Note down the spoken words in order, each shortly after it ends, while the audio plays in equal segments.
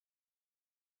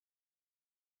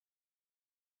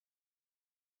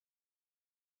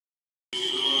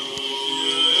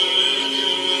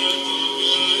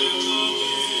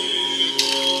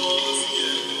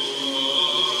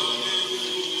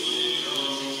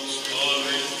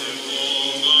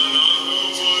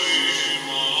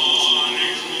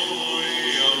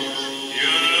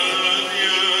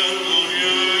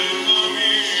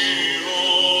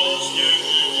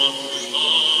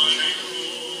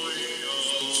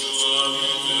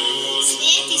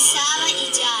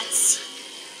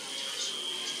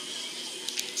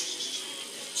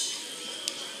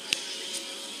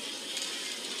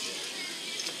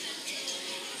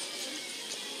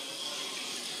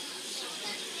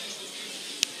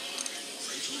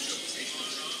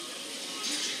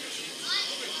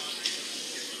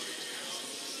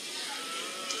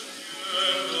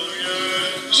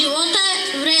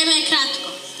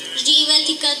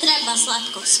da treba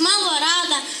slatko. S malo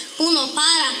rada, puno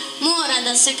para, mora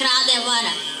da se krade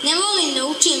vara. Ne volim da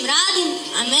učim, radim,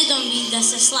 a medom bih da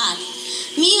se sladim.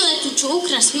 Miletu ću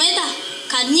ukrast meda,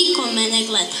 kad niko me ne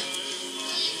gleda.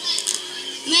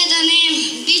 Meda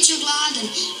nema, bit ću gladan,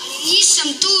 ali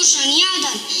nisam tužan,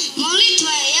 jadan.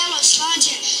 Molitva je jelo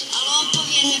slađe, a lopov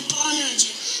je ne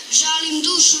pronađe. Žalim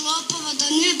dušu lopova do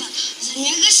neba, za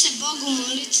njega se Bogu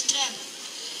moliti treba.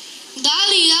 Da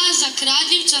li ja za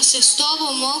kradljivca se s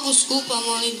tobom mogu skupa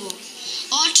molit Bogu?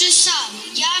 Oče Savo,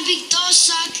 ja bih to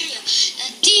sakrio, da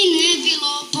ti ne bi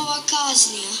lopova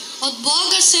kaznio. Od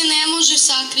Boga se ne može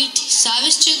sakriti,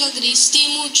 savest će ga gristi i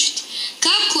mučiti.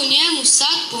 Kako njemu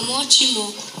sad pomoći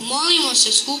mogu? Molimo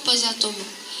se skupa za tobom.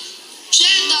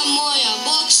 Čeda moja,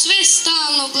 Bog sve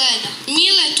stalno gleda,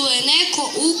 Miletu je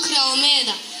neko ukrao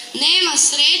meda. Nema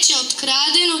sreće od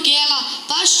kradenog jela,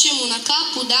 pašće mu na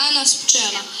kapu danas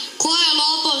pčela. Ko je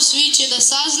lopov, svi će da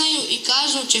saznaju i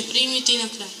kaznu će primiti na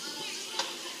kraj.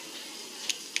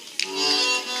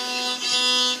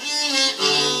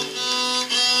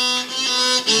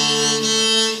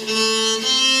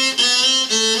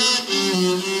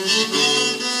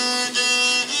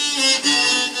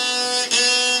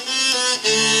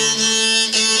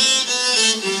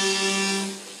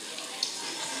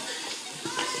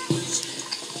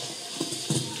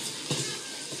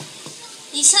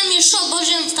 Nisam išao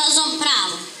Božjom stazom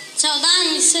pravom, ceo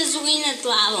dan mi sve zuline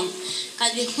glavom.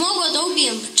 Kad bih mogao da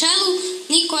ubijem pčelu,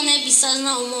 niko ne bi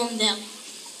saznao u mom delu.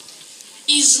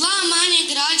 Iz zla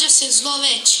manje rađa se zlo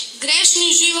veće,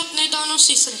 grešni život ne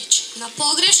donosi sreće. Na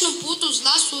pogrešnom putu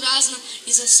zla su razna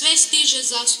i za sve stiže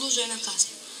zaslužena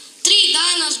kazna. 3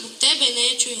 dana zbog tebe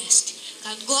neću jesti,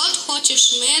 kad god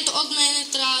hoćeš med od mene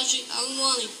traži, ali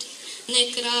molim te,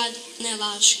 ne kradi, ne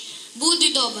laži.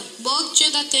 Budi dobar, Bog će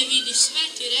da te vidi, sve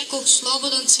ti rekoh,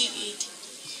 slobodan si idi.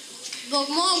 Zbog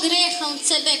mog greha on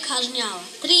sebe kažnjava.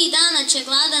 3 dana će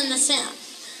gladan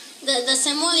da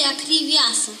se moli, a kriv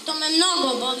ja sam. To me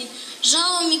mnogo boli,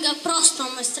 žao mi ga, prosto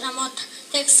me sramota.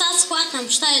 Tek sad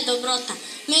shvatam šta je dobrota.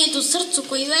 Med u srcu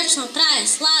koji večno traje,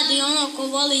 sladi ono ko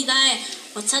voli i daje.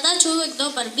 Od sada ću uvek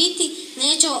dobar biti,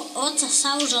 neće oca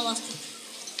Savu žalostiti.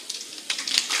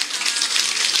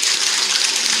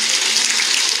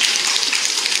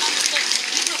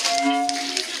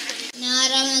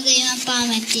 Naravno da ima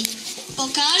pameti.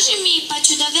 Pokaži mi pa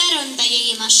ću da verujem da je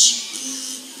imaš.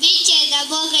 Biće da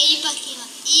Boga ipak ima,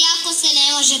 iako se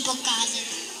ne može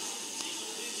pokazati.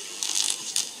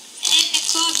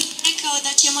 Ko bi rekao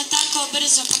da ćemo tako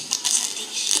brzo pokazati?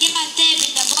 Ja tebi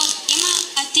da Bog ima,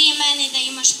 a ti meni da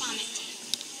imaš pameti.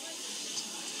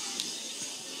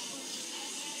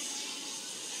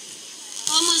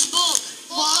 Pomoz Bog.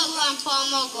 Bog vam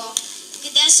pomogao.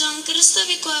 Gde su vam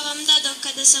krstovi koje vam dado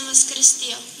kada sam vas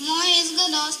krstio? Moj je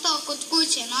izgled ostao kod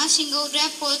kuće, nosim ga u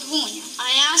džepu od vunja. A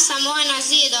ja sam moj na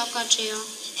zid okačio.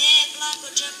 Blago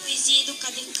džepu i zidu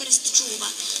kad im krst čuva.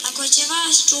 Ako će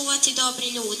vas čuvati dobri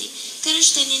ljudi.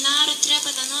 Kršteni narod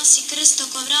treba da nosi krst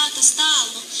oko vrata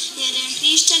stalno, jer je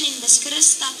hrišćanin bez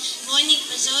krsta, vojnik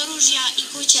bez oružja i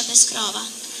kuća bez krova.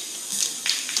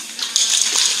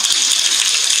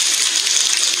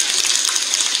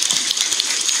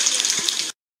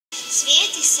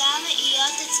 Svetog Save i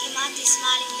otac i mati s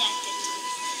malim detetom.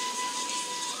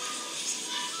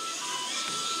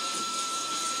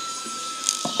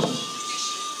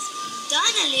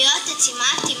 Doneli otac i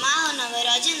mati malo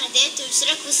novorođeno dete u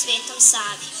crkvu Svetom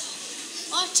Savi.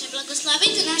 Oče,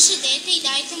 blagoslovite naše dete i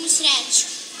dajte mu sreću.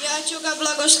 Ja ću ga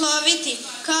blagosloviti,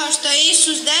 kao što je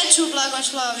Isus decu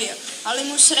blagoslovio, ali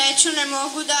mu sreću ne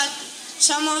mogu dati.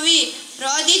 Samo vi,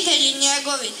 roditelji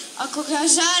njegovi, ako ga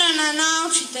zarana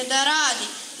naučite da radi,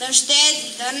 da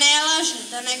štedi, da ne laže,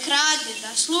 da ne krade,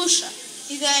 da sluša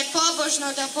i da je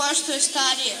pobožno da poštuje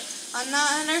starije,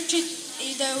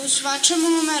 i da je u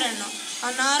svačemu umereno,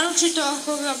 a naročito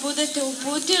ako ga budete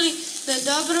uputili da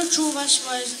dobro čuva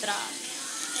svoje zdravlje.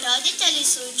 Roditelji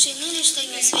su učinili što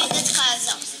im je svedac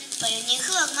kazao, pa je od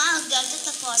njihovog malog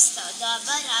deteta postao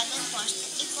dobar, radan, pošten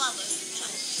i pobožan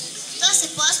čovjek. To se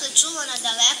posle čulo na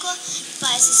daleko, pa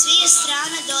je sa svih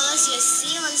strana dolazio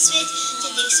silan svet, te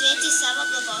da ih Sveti Sava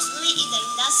blagoslovi i da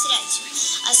im da sreću.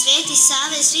 A Sveti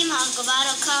Save svima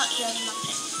odgovarao kao i onima pre.